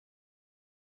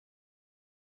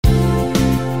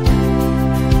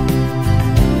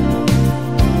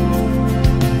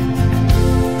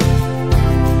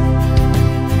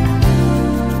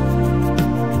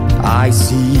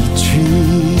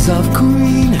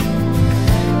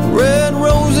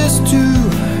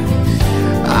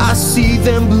I see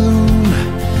them bloom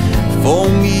for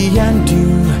me and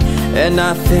you, and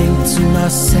I think to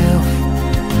myself,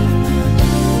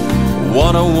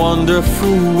 what a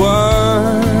wonderful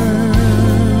world.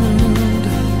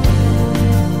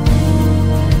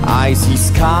 I see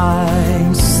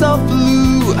skies of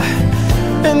blue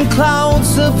and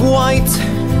clouds of white,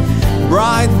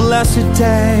 bright blessed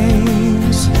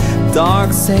days,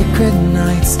 dark sacred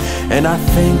nights, and I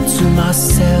think to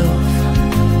myself,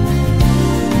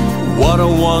 what a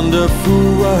wonderful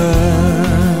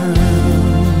world.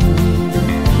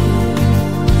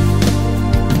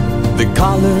 The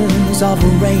colors of a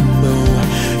rainbow,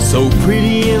 so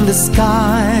pretty in the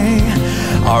sky,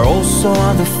 are also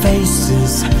on the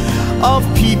faces of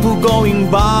people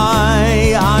going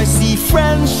by. I see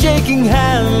friends shaking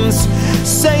hands,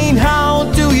 saying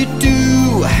how do you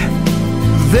do.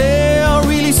 They are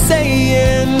really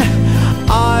saying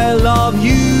I love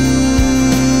you.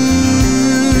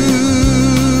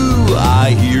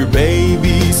 I hear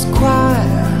babies cry,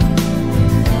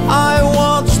 I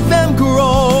watch them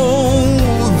grow.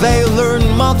 They learn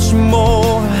much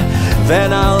more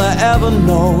than I'll ever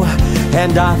know,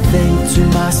 and I think to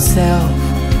myself,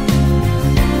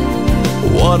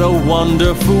 what a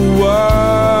wonderful world.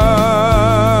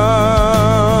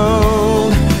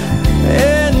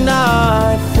 And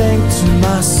I think to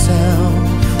myself,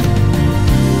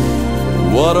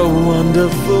 what a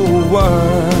wonderful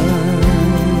world.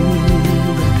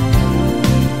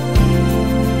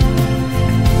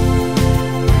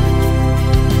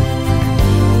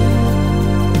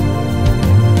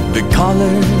 The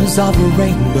colors of a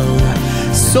rainbow,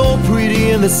 so pretty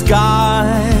in the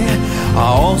sky,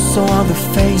 are also on the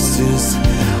faces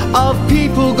of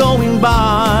people going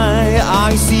by.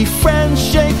 I see friends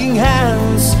shaking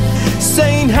hands,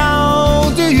 saying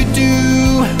how do you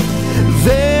do.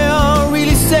 They are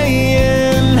really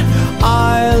saying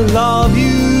I love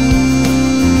you.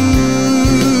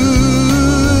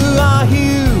 I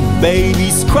hear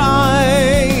babies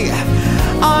cry,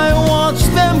 I watch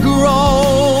them grow.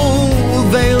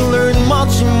 They learn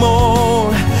much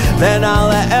more than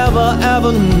I'll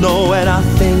ever know, and I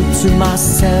think to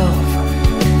myself,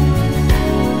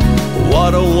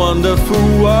 what a wonderful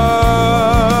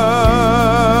world.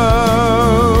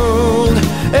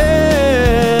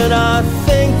 And I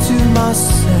think to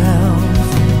myself,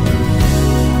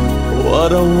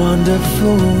 what a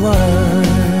wonderful world.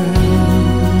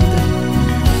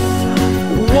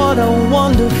 What a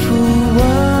wonderful